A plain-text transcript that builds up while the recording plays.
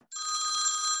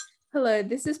Hello,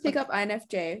 this is Pick Up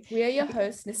INFJ. We are your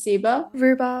hosts, Nasiba.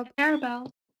 Rhubarb.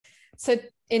 Arabelle. So,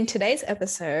 in today's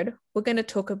episode, we're going to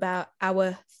talk about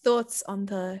our thoughts on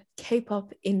the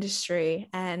K-pop industry,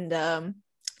 and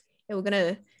we're going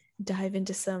to dive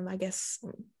into some, I guess,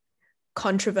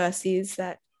 controversies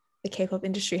that the K-pop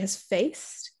industry has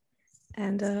faced,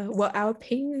 and what our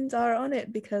opinions are on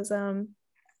it. Because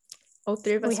all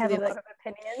three of us We have really a lot of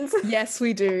opinions. Yes,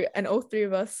 we do, and all three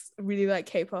of us really like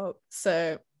K-pop.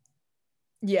 So,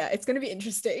 yeah, it's going to be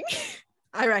interesting.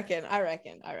 I reckon.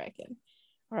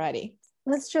 Alrighty.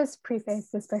 Let's just preface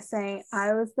this by saying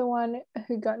I was the one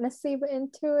who got Nasiba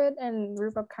into it, and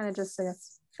Rhubarb kind of just, I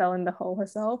guess, fell in the hole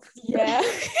herself. Yeah,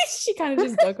 she kind of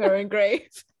just dug her own grave.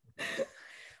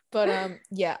 But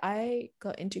yeah, I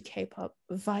got into K-pop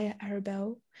via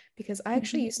Arabelle because I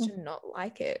actually used to not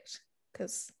like it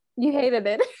because You hated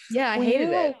it. yeah, I Were hated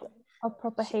you, it. like, a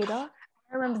proper hater?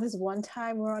 I remember this one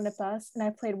time we were on a bus and I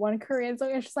played one Korean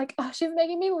song and she's like, oh, she's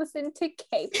making me listen to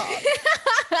K-pop.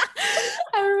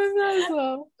 I remember that as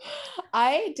well.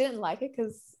 I didn't like it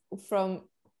because from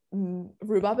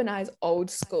Rhubarb and I's old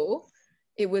school,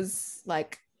 it was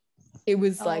like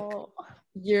Oh.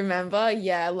 you remember?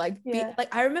 Yeah, Yeah.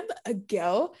 like I remember a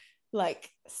girl like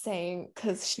saying,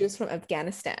 because she was from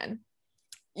Afghanistan.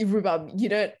 Rhubarb,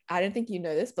 I don't think you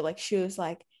know this, but like she was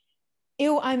like,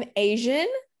 ew, I'm Asian,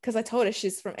 because I told her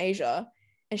she's from Asia.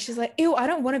 And she's like, ew, I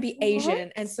don't want to be Asian.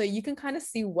 What? And so you can kind of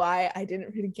see why I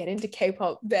didn't really get into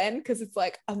K-pop then, because it's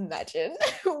like, imagine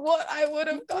what I would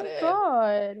have Oh my gotten.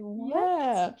 God. What?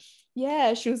 Yeah.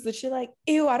 Yeah. She was literally like,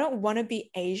 ew, I don't want to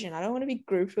be Asian. I don't want to be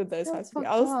grouped with those types of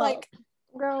people. I was like,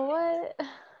 girl, what?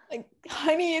 like,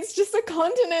 honey, it's just a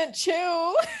continent,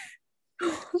 chill.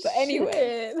 But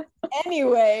anyway,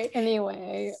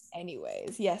 anyways,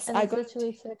 yes, And I it's got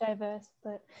literally so diverse,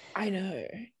 but I know.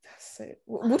 So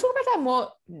we'll talk about that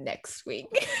more next week.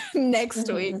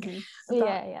 Next week.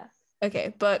 yeah.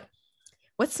 Okay, but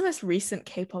what's the most recent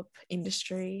K-pop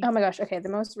industry? Oh my gosh. Okay, the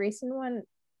most recent one,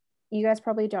 you guys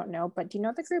probably don't know, but do you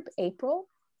know the group April?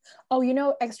 Oh, you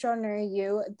know Extraordinary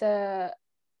You, the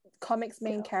comics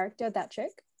main character, that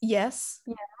chick? Yes.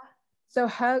 Yeah. So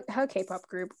her K-pop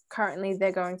group, currently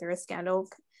they're going through a scandal.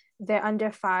 They're under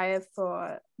fire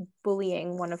for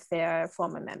bullying one of their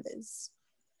former members.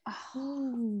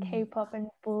 K-pop and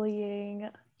bullying.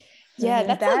 Yeah,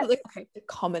 that's a Okay.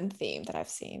 common theme that I've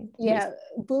seen. Yeah,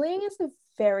 bullying is a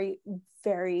very,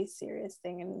 very serious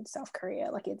thing in South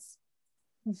Korea. Like it's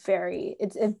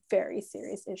a very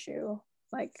serious issue.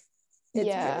 Like it's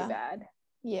really bad.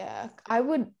 Yeah,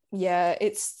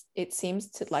 it seems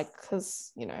to like,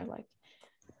 because like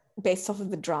based off of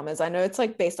the dramas, I know it's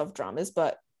like based off dramas,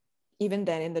 but even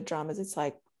then in the dramas it's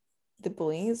like the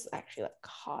bullying is actually like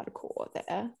hardcore there,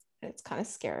 and it's kind of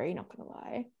scary, not gonna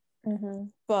lie.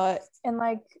 But and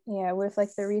like, yeah, with like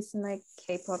the recent like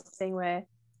K-pop thing where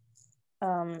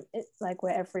it's like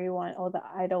where everyone, all the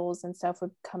idols and stuff, were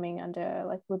coming under,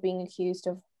 like, were being accused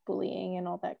of bullying and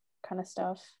all that kind of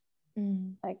stuff.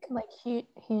 Like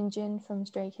Hyunjin from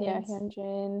Stray Kids. Yeah,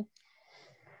 Hyunjin.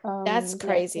 That's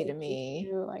crazy to me.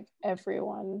 Like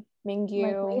everyone,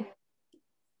 Mingyu.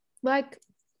 Like,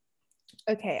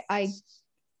 okay,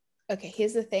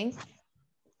 here's the thing.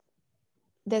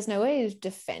 There's no way of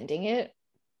defending it,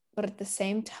 but at the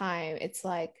same time, it's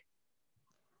like,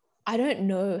 I don't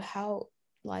know how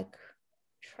like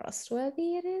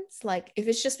trustworthy it is. Like, if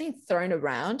it's just being thrown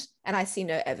around and I see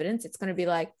no evidence, it's going to be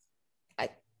like,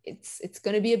 it's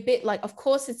going to be a bit like, of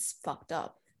course it's fucked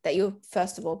up that you're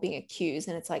first of all being accused,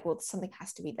 and it's like, well, something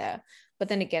has to be there. But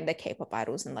then again, they're K-pop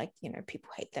idols, and like, people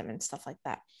hate them and stuff like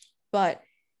that. But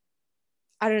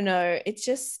I don't know, it's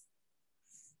just,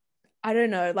 I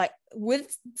don't know, like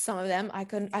with some of them, I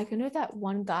can know that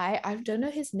one guy, I don't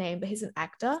know his name, but he's an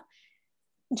actor.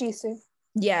 Jisoo.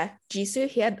 Yeah, Jisoo,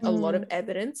 he had a lot of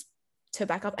evidence to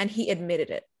back up, and he admitted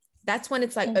it. That's when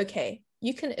it's like, okay,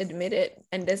 you can admit it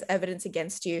and there's evidence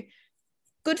against you.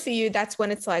 Good for you. That's when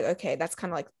it's like, okay, that's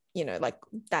kind of like, like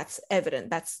that's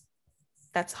evident. That's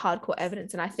hardcore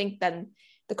evidence. And I think then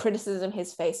the criticism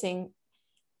he's facing,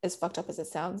 as fucked up as it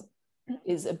sounds,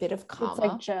 is a bit of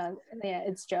karma.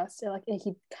 It's just like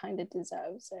he kind of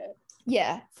deserves it.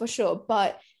 Yeah, for sure.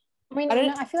 But I mean,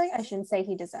 I feel like I shouldn't say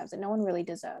he deserves it. No one really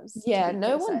deserves. Yeah,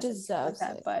 no one deserves like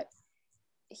that, it. but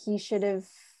he should have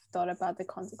thought about the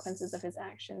consequences of his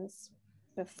actions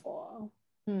before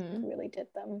he really did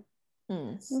them.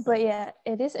 But yeah,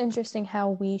 it is interesting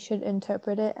how we should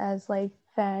interpret it as like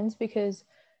fans, because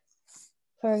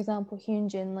for example,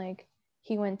 Hyunjin, like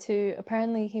he went to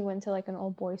like an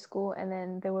all boys school, and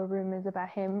then there were rumors about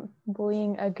him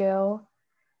bullying a girl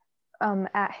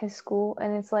at his school,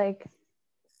 and it's like,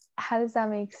 how does that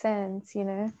make sense, you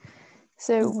know?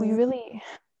 So we really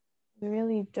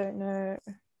don't know.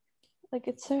 Like,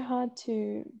 it's so hard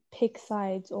to pick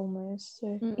sides almost.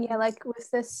 So Yeah, like with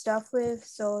this stuff with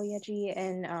So Yeji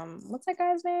and what's that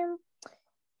guy's name?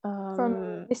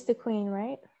 from Mr. Queen,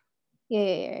 right?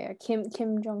 Yeah. Kim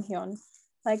Jong Hyun.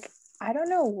 Like, I don't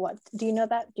know what. Do you know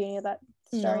that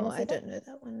story? No, I don't know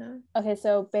that one. No. Okay,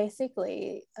 so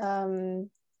basically, the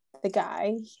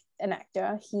guy, an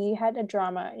actor, he had a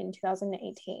drama in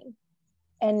 2018,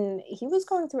 and he was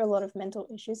going through a lot of mental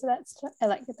issues at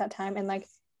that time, and like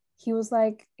he was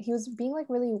being like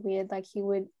really weird. Like he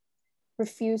would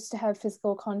refuse to have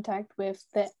physical contact with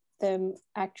the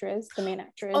actress, the main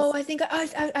actress. Oh, I think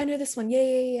I know this one.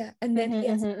 Yeah. And then he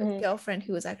has a girlfriend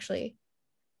who was actually.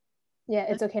 Yeah,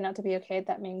 it's okay not to be okay.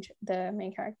 The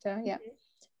main character. Yeah,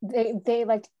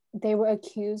 they were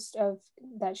accused of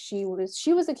that. She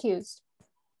was accused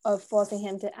of forcing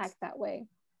him to act that way.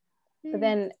 But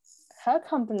then her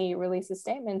company released a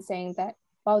statement saying that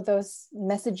while those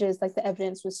messages, like the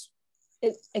evidence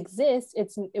it exists,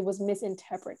 it was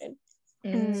misinterpreted.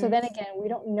 So then again, we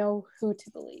don't know who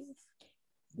to believe.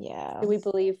 Yeah. Do we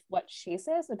believe what she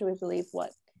says, or do we believe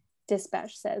what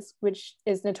Dispatch says, which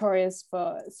is notorious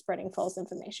for spreading false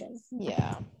information?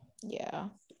 Yeah.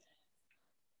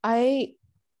 I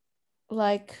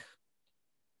like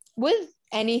with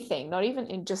anything, not even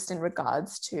in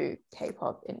regards to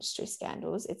K-pop industry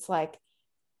scandals, it's like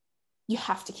you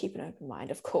have to keep an open mind,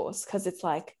 of course, because it's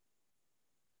like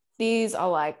these are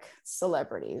like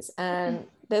celebrities and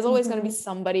there's always going to be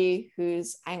somebody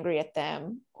who's angry at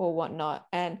them or whatnot.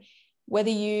 And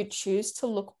whether you choose to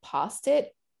look past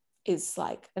it is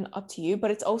like an up to you,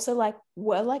 but it's also like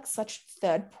we're like such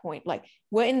third point, like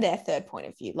we're in their third point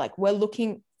of view, like we're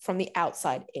looking from the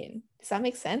outside in. Does that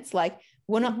make sense? Like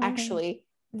we're not actually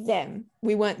them.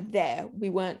 We weren't there. We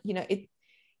weren't, you know,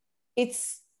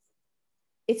 it's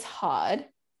hard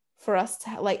for us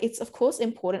to like, it's of course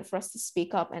important for us to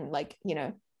speak up and like, you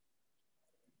know,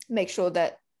 make sure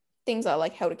that things are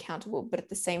like held accountable. But at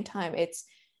the same time, it's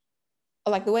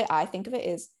like the way I think of it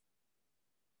is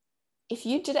if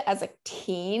you did it as a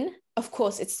teen, of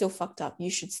course it's still fucked up.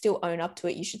 You should still own up to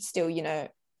it. You should still, you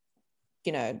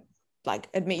know, like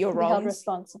admit your wrongs.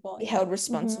 Be held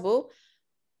responsible.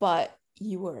 But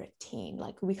you were a teen.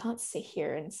 Like we can't sit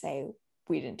here and say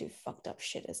we didn't do fucked up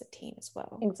shit as a teen as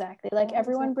well. Exactly. Like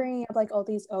everyone bringing up like all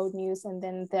these old news and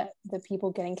then the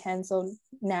people getting cancelled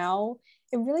now,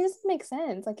 it really doesn't make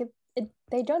sense. Like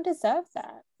they don't deserve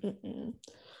that.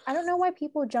 I don't know why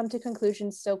people jump to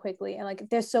conclusions so quickly and like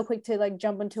they're so quick to like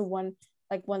jump into one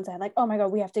side, like, oh my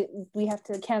god, we have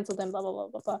to cancel them, blah blah blah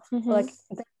blah blah. But, like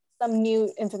some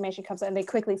new information comes out and they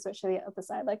quickly switch to the other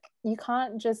side. Like you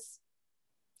can't just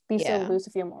be so loose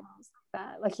with your morals like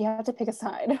that. Like you have to pick a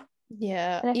side.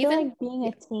 Yeah. And I feel like being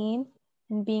a teen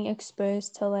and being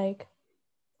exposed to like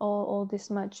all this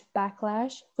much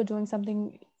backlash for doing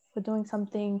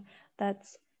something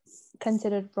that's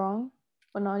considered wrong,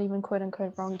 or not even quote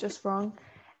unquote wrong, just wrong.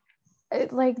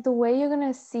 Like the way you're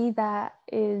gonna see that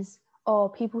is, oh,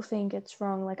 people think it's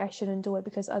wrong, like I shouldn't do it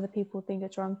because other people think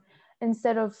it's wrong,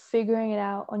 instead of figuring it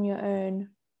out on your own.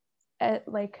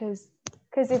 Like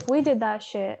because if we did that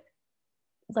shit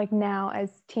like now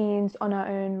as teens on our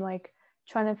own, like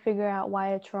trying to figure out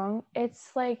why it's wrong,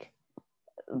 it's like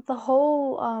the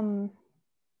whole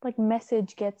like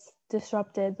message gets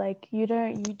disrupted. Like you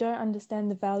don't understand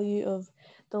the value of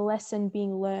the lesson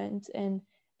being learned, and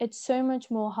it's so much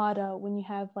more harder when you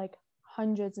have like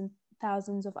hundreds and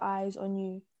thousands of eyes on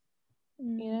you,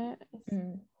 you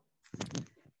know.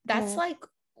 That's like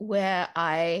where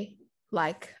I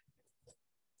like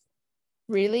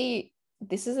really,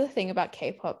 this is the thing about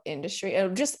K-pop industry, or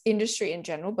just industry in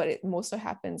general, but it more so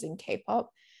happens in K-pop,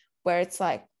 where it's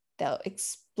like they'll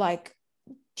like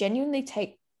genuinely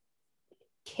take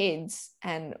kids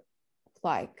and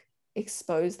like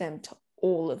expose them to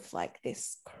all of like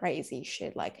this crazy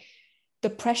shit. Like the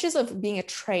pressures of being a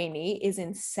trainee is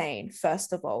insane,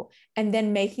 first of all, and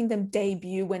then making them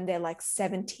debut when they're like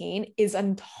 17 is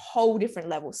a whole different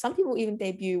level. Some people even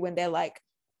debut when they're like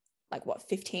what,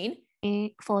 15,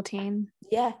 14.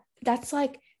 Yeah, that's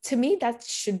like, to me that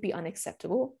should be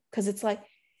unacceptable, because it's like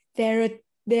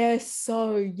they're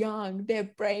so young, their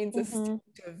brains are still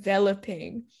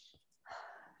developing.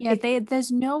 Yeah,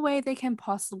 there's no way they can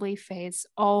possibly face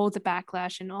all the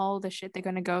backlash and all the shit they're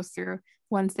gonna go through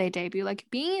once they debut. Like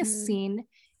being seen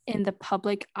in the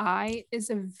public eye is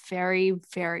a very,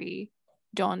 very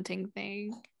daunting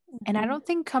thing. And I don't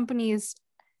think companies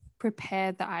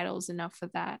prepare the idols enough for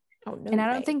that. Oh, no and I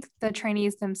way. don't think the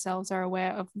trainees themselves are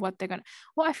aware of what they're gonna.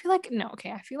 Well, I feel like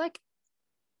I feel like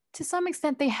to some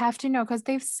extent they have to know because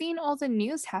they've seen all the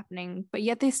news happening, but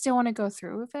yet they still want to go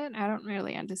through with it. I don't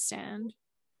really understand.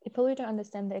 They probably don't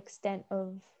understand the extent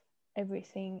of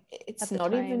everything. It's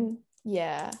not even,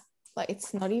 yeah, like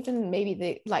it's not even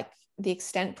maybe the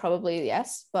extent, probably,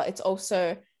 yes, but it's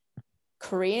also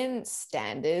Korean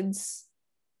standards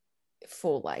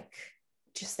for like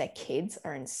just their kids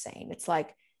are insane. It's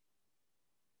like,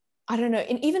 I don't know,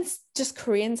 and even just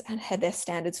Koreans and had their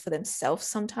standards for themselves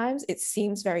sometimes, it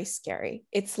seems very scary.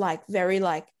 It's like very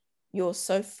like you're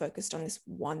so focused on this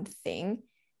one thing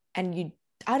and you,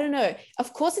 I don't know,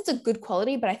 of course it's a good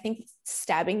quality, but I think it's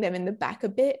stabbing them in the back a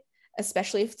bit,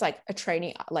 especially if it's like a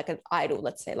trainee, like an idol,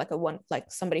 let's say,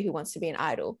 like somebody who wants to be an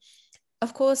idol.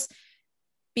 Of course,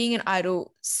 being an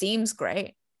idol seems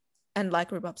great. And like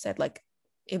Rubab said, like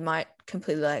it might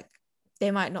completely like,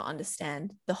 they might not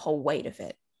understand the whole weight of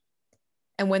it.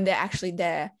 And when they're actually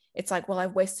there, it's like, well,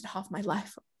 I've wasted half my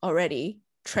life already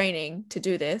training to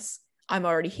do this. I'm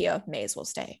already here, may as well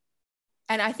stay.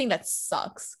 And I think that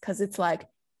sucks because it's like,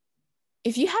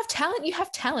 if you have talent, you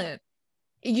have talent.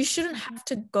 You shouldn't have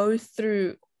to go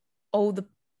through all the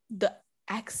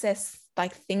access,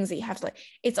 like things that you have to like,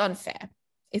 it's unfair.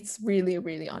 It's really,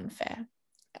 really unfair.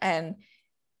 And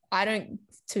I don't,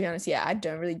 to be honest, I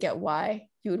don't really get why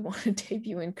you would want to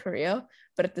debut in Korea,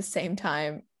 but at the same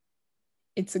time,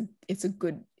 it's a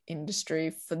good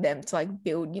industry for them to like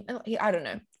build. I don't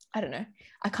know.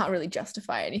 I can't really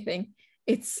justify anything.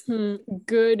 It's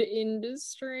good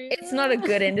industry. It's not a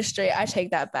good industry. I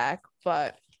take that back,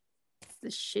 but it's the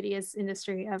shittiest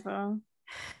industry ever.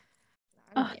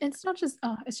 It's not just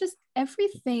it's just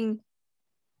everything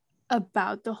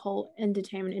about the whole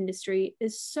entertainment industry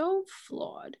is so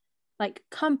flawed. Like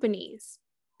companies,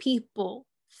 people,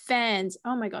 fans.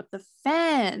 Oh my god, the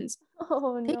fans.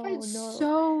 They get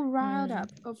so riled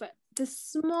up over the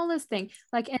smallest thing.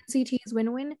 Like NCT's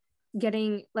Winwin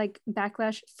getting like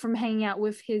backlash from hanging out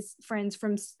with his friends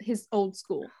from his old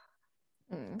school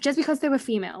just because they were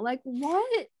female. Like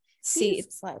what? See,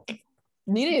 it's like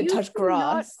you need to touch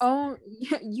grass.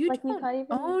 You like, don't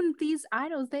own these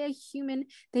idols. They are human.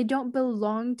 They don't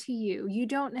belong to you. You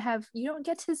don't have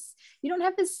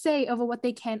the say over what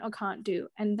they can or can't do,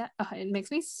 and that it makes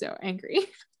me so angry.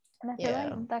 And I feel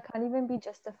like that can't even be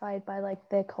justified by like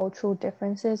their cultural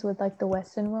differences with like the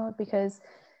Western world, because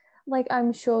like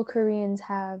I'm sure Koreans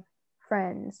have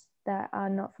friends that are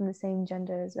not from the same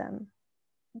gender as them,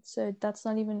 so that's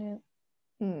not even it.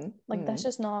 That's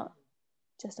just not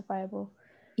justifiable.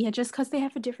 Yeah, just because they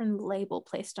have a different label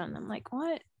placed on them. Like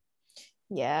what?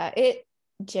 Yeah, it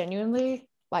genuinely,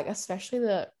 like especially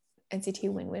the NCT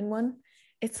Winwin one,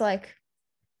 it's like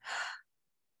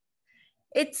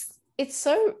it's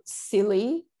so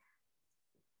silly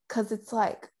because it's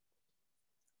like,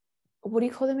 what do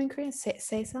you call them in Korean?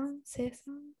 Saesang?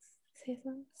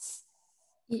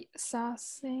 The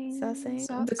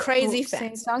crazy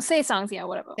fans. Saesangs, yeah,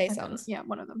 whatever. Saesangs. Yeah,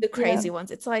 one of them. The crazy ones.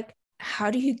 It's like,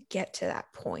 how do you get to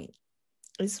that point?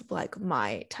 Is like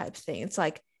my type thing. It's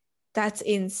like, that's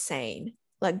insane.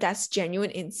 Like that's genuine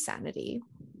insanity.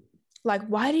 Like,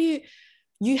 why do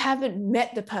you haven't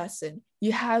met the person?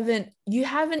 You haven't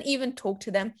even talked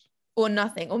to them or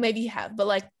nothing. Or maybe you have, but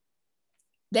like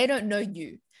they don't know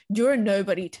you. You're a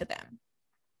nobody to them.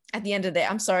 At the end of the day,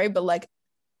 I'm sorry, but like,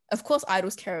 of course,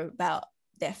 idols care about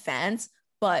their fans,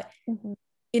 but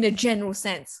in a general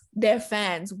sense, their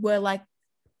fans were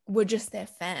just their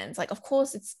fans. Like, of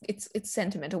course, it's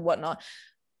sentimental, whatnot,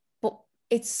 but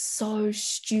it's so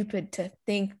stupid to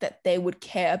think that they would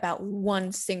care about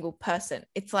one single person.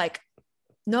 It's like,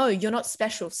 no, you're not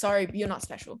special. Sorry, you're not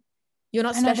special. You're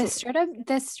not special.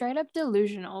 They're straight up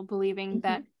delusional, believing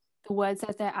that the words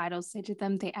that their idols say to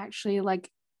them, they actually like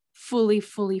fully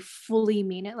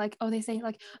mean it. Like, they say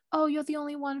like, oh, you're the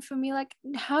only one for me. Like,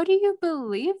 how do you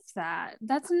believe that?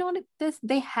 That's not this.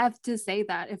 They have to say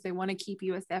that if they want to keep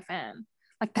you as their fan.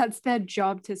 Like, that's their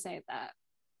job to say that.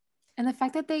 And the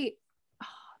fact that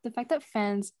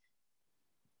fans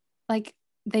like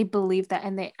they believe that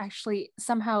and they actually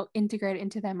somehow integrate it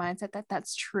into their mindset that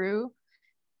that's true.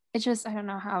 It's just, I don't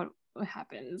know how it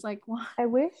happens. Like, what? I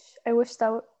wish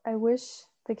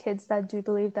the kids that do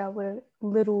believe that were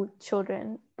little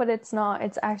children, but it's not.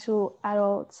 It's actual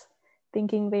adults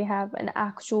thinking they have an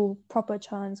actual proper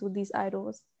chance with these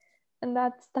idols, and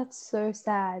that's so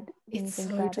sad. It's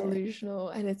so delusional,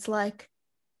 and it's like,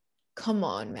 come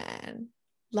on, man.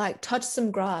 Like, touch some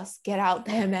grass. Get out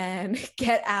there, man.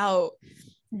 Get out,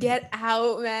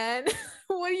 man.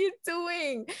 What are you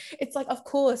doing? It's like, of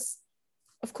course,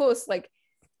 like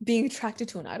being attracted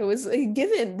to an idol is a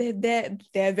given.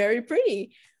 They're very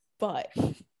pretty, but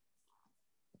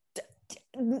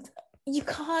you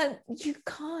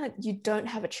don't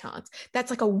have a chance. That's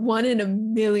like a 1 in a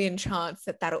million chance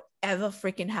that that'll ever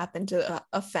freaking happen to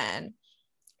a fan.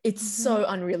 It's so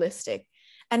unrealistic.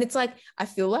 And it's like, I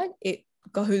feel like it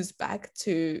goes back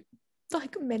to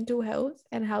like mental health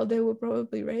and how they were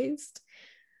probably raised.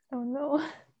 Oh no.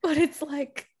 But it's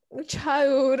like,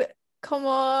 child, come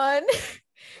on.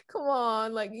 Come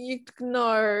on. Like, you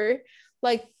know,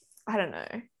 like, I don't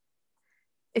know.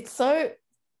 It's so,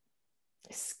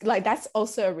 like, that's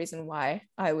also a reason why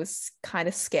I was kind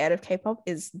of scared of K-pop,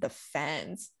 is the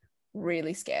fans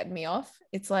really scared me off.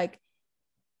 It's like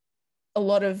a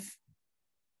lot of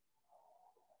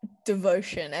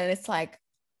devotion, and it's like,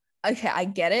 okay, I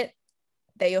get it.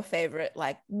 They're your favorite,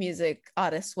 like, music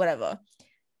artists, whatever.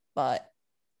 But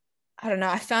I don't know.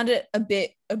 I found it a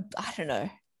bit, I don't know.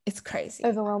 It's crazy.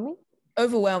 Overwhelming?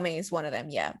 Overwhelming is one of them,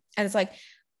 yeah. And it's like,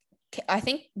 I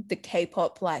think the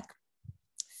K-pop, like,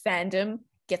 fandom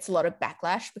gets a lot of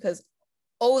backlash because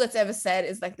all that's ever said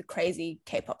is like the crazy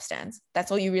K-pop stans.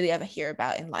 That's all you really ever hear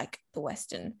about in like the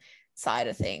Western side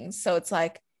of things. So it's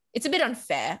like, it's a bit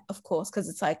unfair, of course, because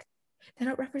it's like they're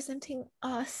not representing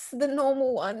us, the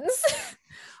normal ones.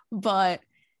 But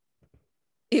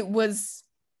it was,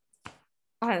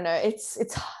 I don't know, it's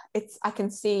I can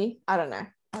see, I don't know.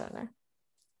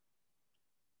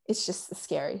 It's just a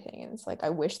scary thing. And it's like, I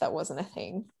wish that wasn't a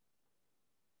thing,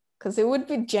 because it would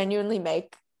be genuinely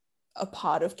make a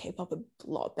part of K-pop a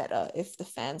lot better if the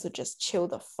fans would just chill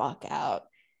the fuck out.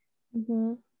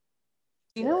 You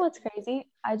know what's crazy?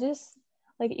 I just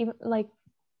like, even like,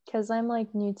 because I'm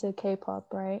like new to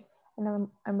K-pop, right? And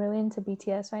I'm really into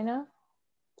BTS right now.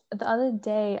 The other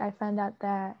day I found out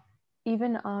that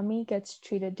even ARMY gets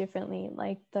treated differently.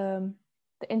 Like the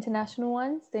international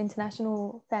ones, the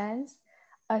international fans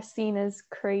are seen as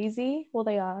crazy. Well,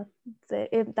 they are.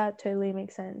 That totally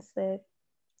makes sense. They're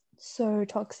so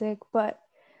toxic, but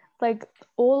like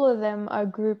all of them are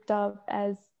grouped up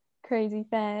as crazy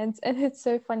fans, and it's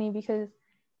so funny because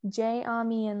J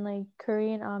ARMY and like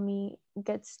Korean ARMY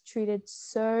gets treated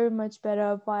so much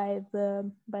better by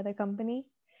the company,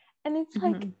 and it's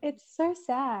like it's so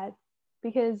sad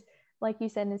because, like you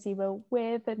said, Nasiba,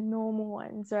 we're the normal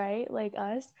ones, right? Like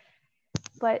us,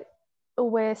 but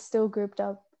we're still grouped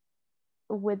up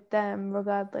with them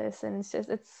regardless, and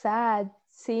it's sad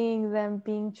seeing them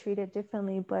being treated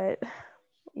differently, but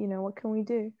you know, what can we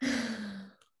do?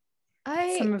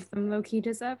 Some of them low-key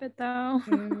deserve it though.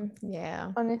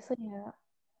 Yeah, honestly, yeah.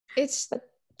 It's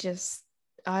just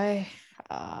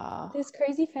there's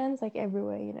crazy fans like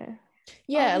everywhere, you know.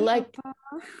 Yeah, Ollie like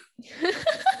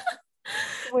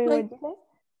wait, like, what did you say?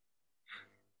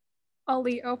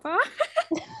 Ollie Opa.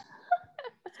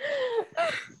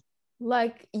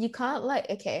 like, you can't, like,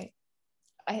 okay,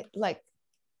 I like,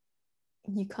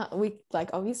 you can't, we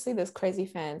like, obviously there's crazy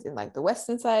fans in like the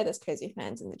Western side, there's crazy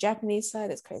fans in the Japanese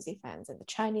side, there's crazy fans in the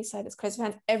Chinese side, there's crazy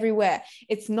fans everywhere.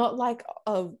 It's not like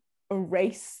a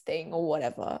race thing or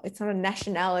whatever. It's not a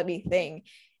nationality thing.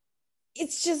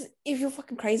 It's just, if you're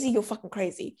fucking crazy, you're fucking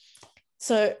crazy.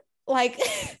 So like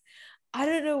I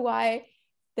don't know why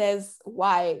there's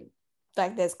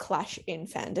clash in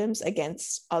fandoms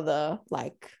against other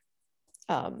like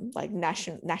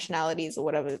nationalities or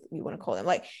whatever you want to call them.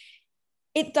 Like,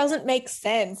 it doesn't make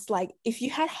sense. Like, if you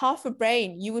had half a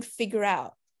brain, you would figure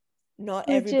out not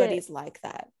Legit. Everybody's like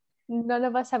that. None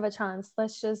of us have a chance.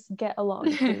 Let's just get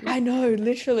along, please. I know,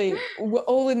 literally. We're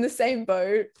all in the same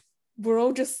boat. We're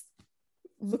all just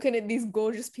looking at these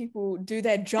gorgeous people do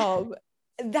their job.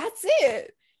 That's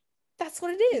it. That's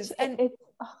what it is. And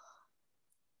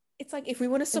it's like, if we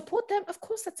want to support them, of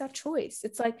course that's our choice.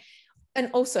 It's like, and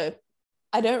also,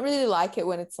 I don't really like it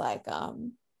when it's like,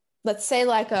 let's say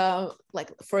like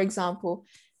for example,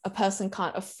 a person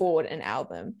can't afford an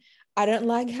album. I don't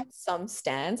like how some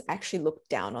stans actually look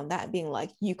down on that, being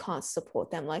like, you can't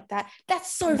support them like that.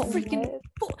 That's so freaking,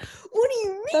 what do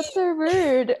you mean? That's so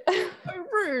rude. So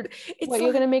rude. It's what,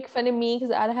 you're gonna make fun of me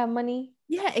because I don't have money?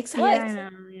 Yeah, exactly. Yeah, I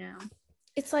know, yeah.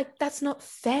 It's like, that's not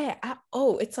fair at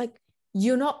all. It's like,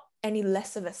 you're not any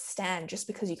less of a stan just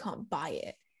because you can't buy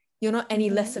it. You're not any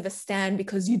less of a stan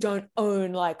because you don't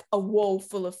own like a wall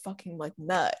full of fucking like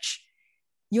merch.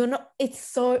 You're not,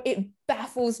 it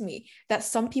baffles me that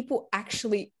some people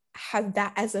actually have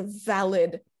that as a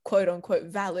valid, quote unquote,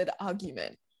 valid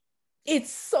argument.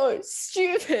 It's so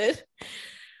stupid.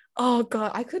 Oh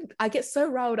God, I get so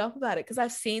riled up about it because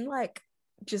I've seen like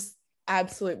just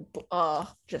absolute,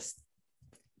 just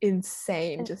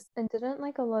insane. And didn't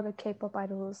like a lot of K-pop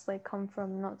idols like come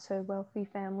from not so wealthy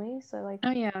families? So like,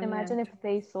 imagine if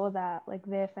they saw that, like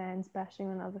their fans bashing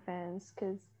on other fans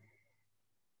because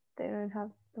they don't have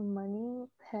the money.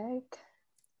 Heck,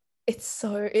 it's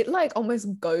so, it like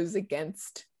almost goes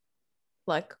against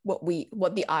like what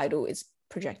the idol is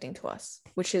projecting to us,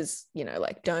 which is, you know,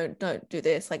 like don't do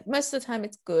this. Like most of the time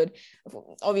it's good.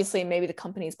 Obviously maybe the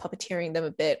company is puppeteering them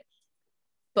a bit,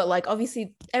 but like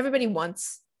obviously everybody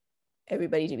wants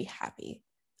everybody to be happy.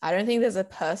 I don't think there's a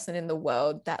person in the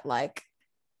world that like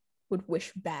would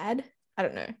wish bad. I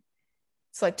don't know.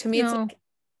 It's like, to me, it's No. like,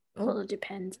 Well, it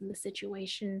depends on the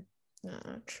situation.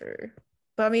 true.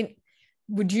 But I mean,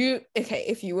 would you, okay,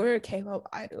 if you were a K-pop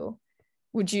idol,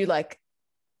 would you like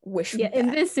wish Yeah, bad?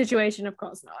 in this situation, of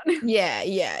course not.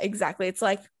 Yeah, exactly. It's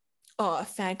like, oh, a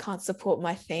fan can't support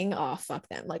my thing. Oh, fuck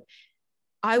them. Like,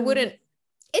 I wouldn't.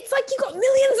 It's like you got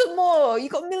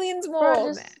millions more.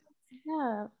 Bro, Man.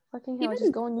 yeah, fucking hell, Even,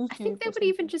 just go on YouTube. I think they or would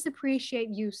even something. just appreciate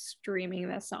you streaming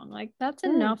their song. Like that's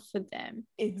enough for them.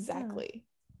 Exactly.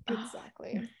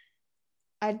 Exactly.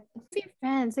 See,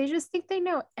 fans, they just think they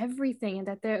know everything and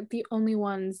that they're the only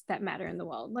ones that matter in the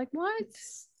world. Like what?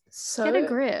 So Get a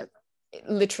grip.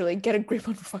 Literally get a grip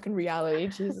on fucking reality.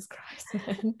 Jesus Christ,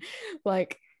 man.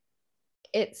 Like,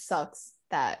 it sucks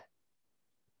that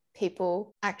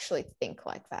people actually think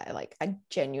like that. Like, I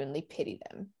genuinely pity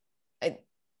them.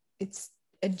 It's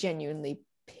a genuinely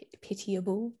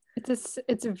pitiable. It's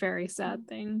a very sad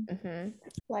thing.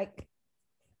 Like,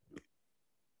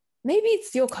 maybe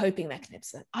it's your coping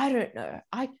mechanism. I don't know.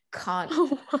 I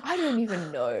don't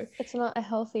even know. It's not a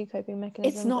healthy coping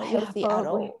mechanism. It's not healthy at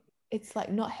all. It's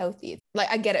like not healthy. Like,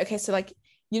 I get it. Okay, so like,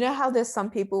 you know how there's some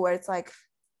people where it's like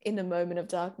in a moment of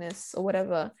darkness or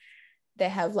whatever, they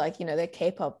have like, you know, their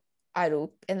K-pop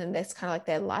idol, and then there's kind of like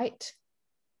their light.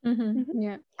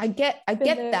 Yeah, I get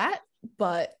that,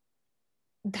 but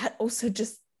that also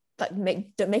just like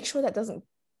make sure that doesn't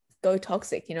go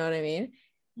toxic. You know what I mean?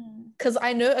 Because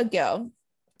I know a girl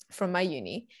from my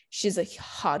uni. She's a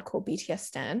hardcore BTS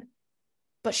stan,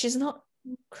 but she's not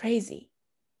crazy.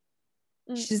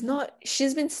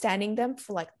 She's been standing them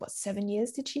for like what, 7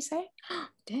 years, did she say?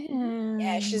 damn.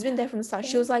 Yeah, she's been there from the start.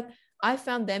 She was like, I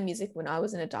found their music when I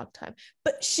was in a dark time,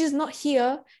 but she's not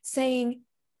here saying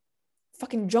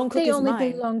fucking Jungkook They is only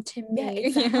mine. belong to me. Yeah,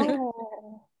 exactly.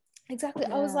 Oh. Exactly.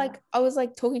 Yeah. I was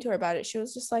like talking to her about it. She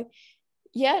was just like,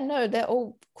 yeah, no, they're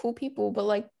all cool people, but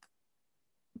like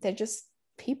they're just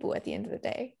people at the end of the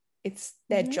day. It's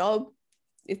their job.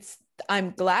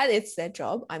 I'm glad it's their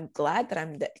job. I'm glad that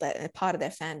I'm a part of their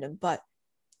fandom, but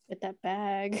With that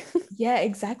bag. yeah,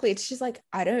 exactly. It's just like,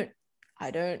 I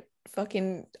don't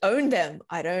fucking own them.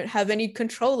 I don't have any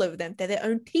control over them. They're their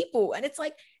own people. And it's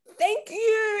like, thank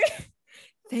you.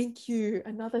 Thank you.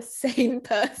 Another sane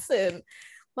person.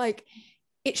 Like,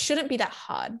 it shouldn't be that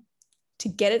hard to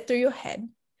get it through your head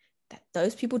that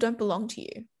those people don't belong to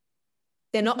you.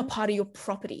 They're not a part of your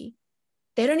property.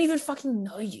 They don't even fucking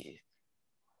know you.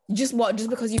 Just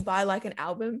because you buy like an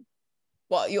album,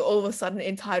 what, you're all of a sudden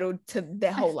entitled to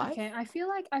their whole life? Okay, I feel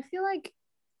like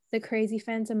the crazy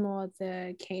fans are more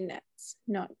the K-nets,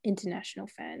 not international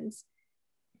fans.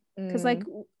 Because like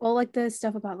all like the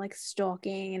stuff about like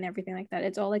stalking and everything like that,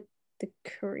 it's all like the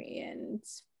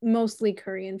Koreans, mostly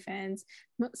Korean fans.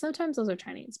 Sometimes those are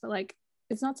Chinese, but like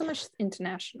it's not so much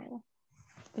international.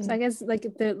 So I guess like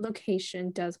the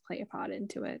location does play a part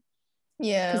into it.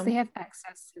 Yeah, because they have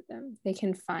access to them. They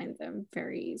can find them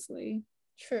very easily.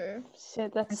 True.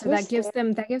 Shit, that's So that gives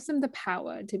them the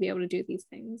power to be able to do these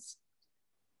things.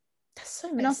 That's so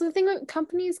And also the thing with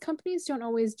companies don't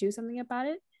always do something about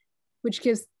it, which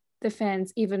gives the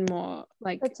fans even more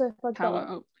like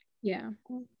power. Yeah.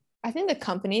 I think the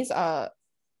companies are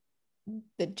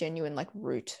the genuine like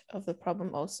root of the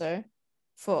problem also,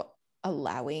 for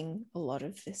allowing a lot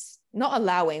of this, not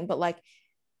allowing, but like,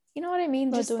 you know what I mean?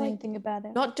 Not just doing like anything about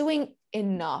it. not doing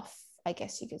enough, I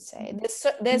guess you could say.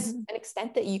 There's an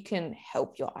extent that you can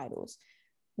help your idols.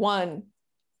 One,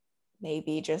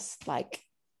 maybe just like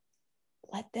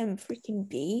let them freaking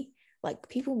be. Like,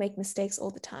 people make mistakes all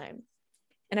the time.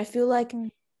 And I feel like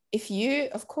if you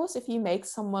make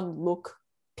someone look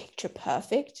picture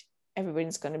perfect,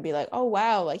 everybody's going to be like, oh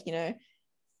wow, like, you know,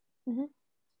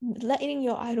 letting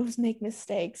your idols make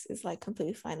mistakes is like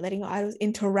completely fine. Letting your idols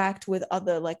interact with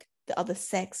other, like the other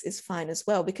sex, is fine as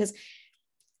well. Because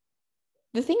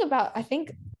the thing about, I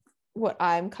think what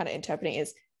I'm kind of interpreting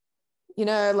is, you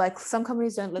know, like some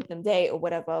companies don't let them date or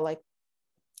whatever. Like,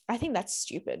 I think that's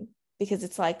stupid, because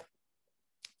it's like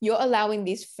you're allowing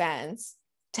these fans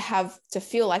to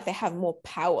feel like they have more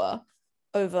power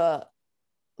over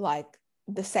like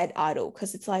the said idol,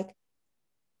 because it's like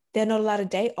they're not allowed to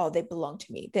date. Oh, they belong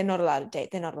to me. They're not allowed to date.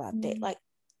 They're not allowed to date. Like,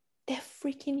 they're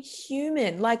freaking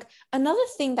human. Like, another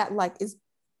thing that like is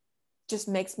just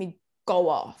makes me go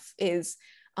off is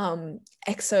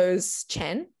EXO's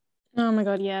Chen. Oh my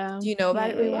god, yeah. Do you know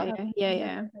about it, Reba?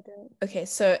 Yeah. I don't. Okay,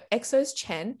 so EXO's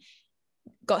Chen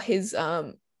got his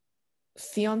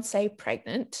fiance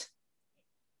pregnant,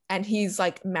 and he's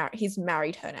like he's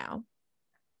married her now,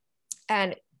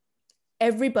 and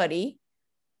everybody,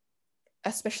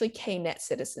 especially K-net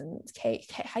citizens,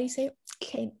 how do you say it?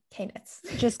 K-nets,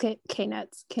 Just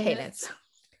K-nets. K-nets.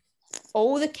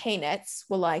 All the K-nets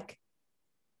were like,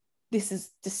 this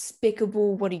is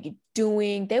despicable, what are you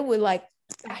doing? They were like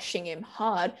bashing him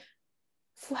hard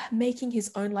for making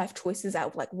his own life choices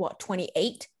at like what,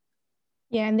 28?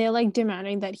 Yeah, and they're like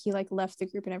demanding that he like left the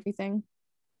group and everything.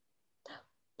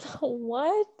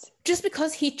 What? Just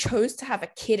because he chose to have a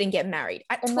kid and get married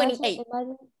at 28.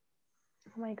 Imagine,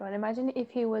 oh my god, imagine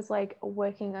if he was like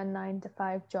working a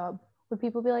 9-to-5 job. Would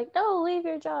people be like, no, leave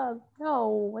your job? No,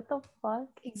 what the fuck?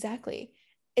 Exactly.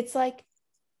 It's like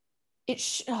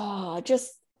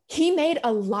just he made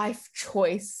a life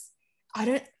choice. I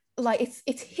don't like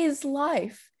it's his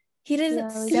life. He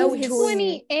didn't sell his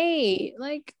 28.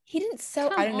 Like he didn't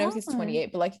sell. I don't know if he's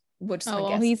 28, but like we're just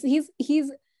gonna guess.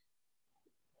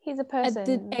 He's a person at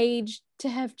the age to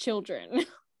have children.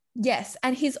 Yes,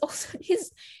 and he's also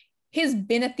he's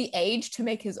been at the age to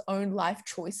make his own life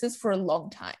choices for a long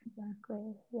time.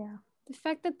 Exactly. Yeah. The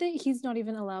fact that he's not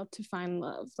even allowed to find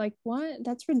love, like what?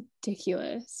 That's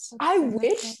ridiculous. I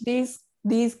wish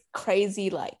these crazy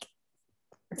like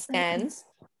stands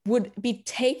would be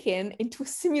taken into a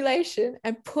simulation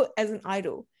and put as an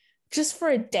idol just for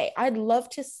a day. I'd love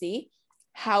to see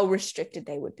how restricted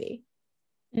they would be.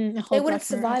 They wouldn't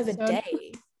survive a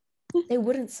day. They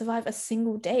wouldn't survive a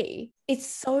single day. It's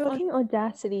so fucking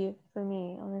audacity for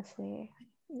me, honestly.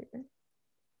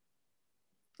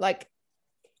 Like,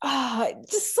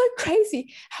 just so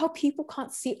crazy how people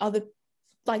can't see other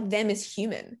like them as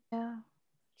human. Yeah.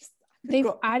 They've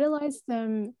idolized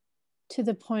them to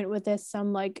the point where there's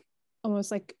some like almost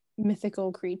like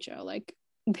mythical creature, like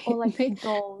or like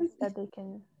dolls that they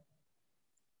can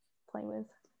play with.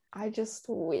 I just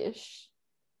wish.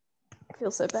 I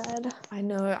feel so bad. I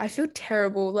know. I feel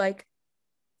terrible. Like,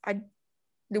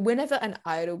 whenever an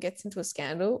idol gets into a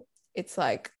scandal, it's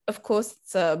like, of course,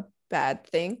 it's a bad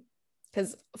thing.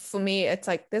 Because for me, it's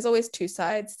like there's always two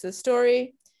sides to the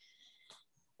story.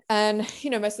 And, you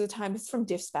know, most of the time it's from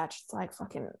Dispatch. It's like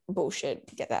fucking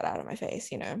bullshit. Get that out of my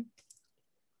face, you know.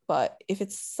 But if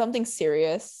it's something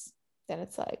serious, then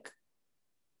it's like,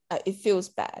 it feels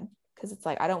bad. Because it's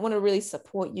like, I don't want to really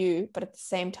support you. But at the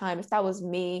same time, if that was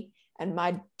me and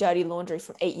my dirty laundry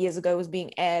from 8 years ago was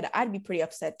being aired, I'd be pretty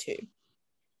upset too.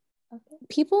 Okay.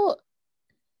 People,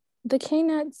 the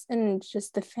K-nets and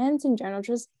just the fans in general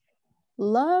just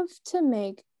love to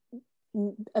make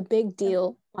a big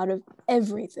deal out of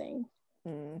everything.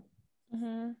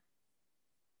 Mm-hmm.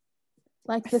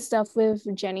 Like the stuff with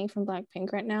Jennie from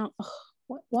Blackpink right now. Ugh,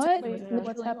 what? Wait,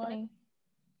 what's happening?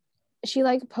 She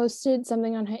like posted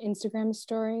something on her Instagram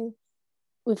story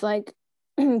with like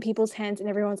people's hands and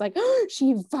everyone's like, oh,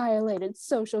 she violated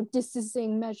social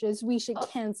distancing measures, we should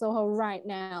cancel her right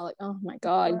now. Like, oh my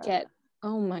god,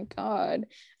 oh my god.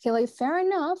 Okay, like fair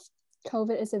enough,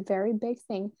 COVID is a very big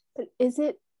thing, but is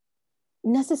it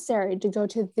necessary to go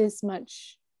to this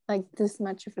much of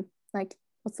a, like,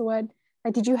 what's the word,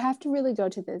 like, did you have to really go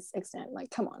to this extent? Like,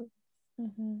 come on.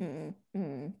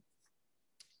 Mm-hmm.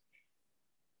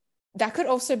 That could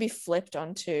also be flipped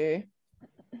onto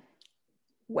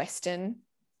Western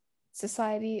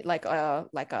society, like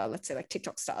let's say like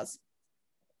TikTok stars.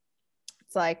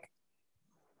 It's like,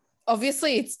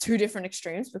 obviously it's two different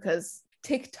extremes, because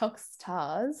TikTok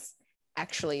stars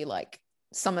actually, like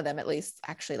some of them at least,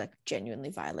 actually like genuinely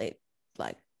violate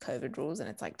like COVID rules, and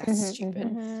it's like, that's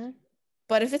stupid.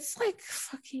 But if it's like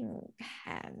fucking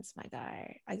hands, my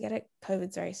guy, I get it,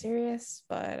 COVID's very serious,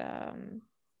 but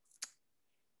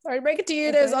sorry to break it to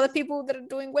you, there's other people that are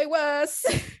doing way worse.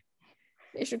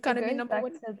 They should kind of be number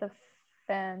one. To the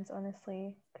fans,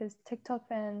 honestly, because TikTok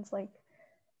fans, like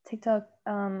TikTok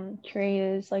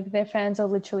creators, like their fans are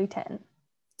literally 10.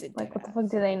 Like, what the fuck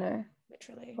do they know?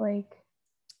 Literally. Like,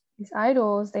 these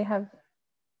idols, they have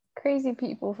crazy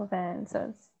people for fans,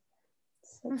 so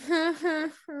it's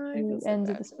two ends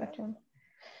of the spectrum.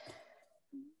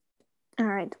 All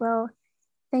right, well,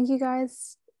 thank you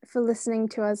guys for listening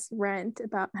to us rant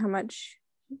about how much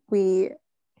we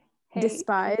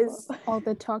despise all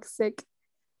the toxic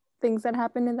things that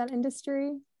happen in that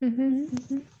industry.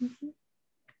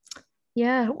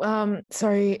 Yeah,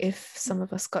 sorry if some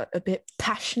of us got a bit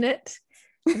passionate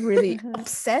and really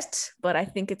upset, but I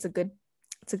think it's a good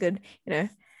you know,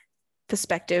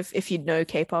 perspective if you know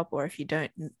K-pop, or if you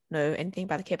don't know anything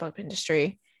about the K-pop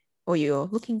industry, or you're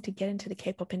looking to get into the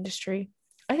K-pop industry.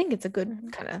 I think it's a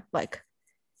good kind of like,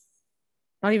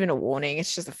 not even a warning,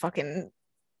 it's just a fucking,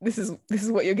 this is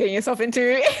what you're getting yourself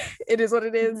into. It is what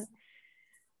it is.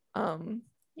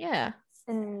 Yeah.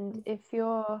 And if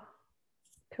you're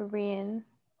Korean,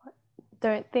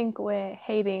 don't think we're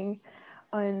hating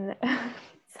on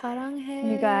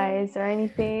you guys or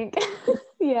anything.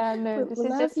 Yeah, no, this is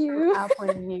just from our point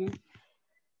of view.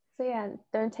 So yeah,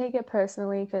 don't take it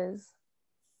personally because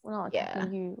we're not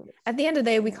attacking you. At the end of the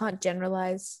day, we can't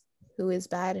generalize who is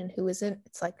bad and who isn't.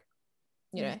 It's like,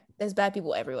 you know, there's bad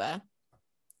people everywhere.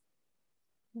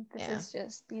 These are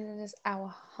just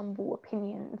our humble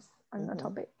opinions on the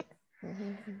topic.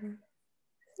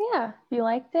 Yeah, if you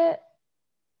liked it,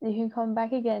 you can come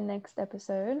back again next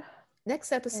episode.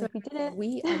 Next episode,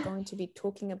 we are going to be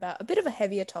talking about a bit of a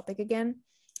heavier topic again.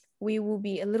 We will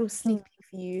be a little sneak peek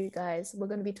for you guys. We're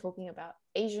going to be talking about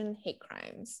Asian hate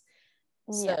crimes.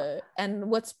 So, and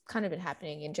what's kind of been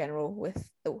happening in general with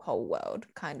the whole world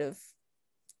kind of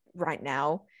right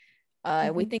now.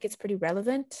 We think it's pretty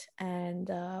relevant, and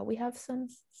we have some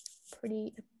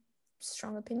pretty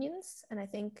strong opinions. And I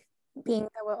think being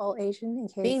that we're all Asian, in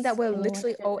case being that we're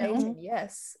literally all Asian,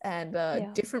 yes, and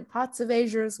different parts of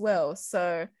Asia as well.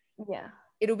 So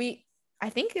it'll be, I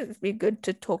think it would be good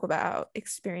to talk about our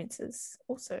experiences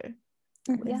also.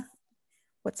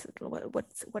 What's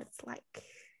it's like.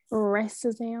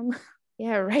 Racism.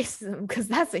 Yeah, racism, because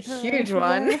that's a huge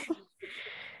one.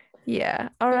 Yeah.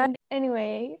 All right.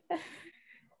 Anyway,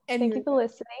 thank you for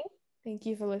listening. Thank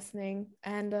you for listening,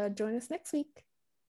 and join us next week.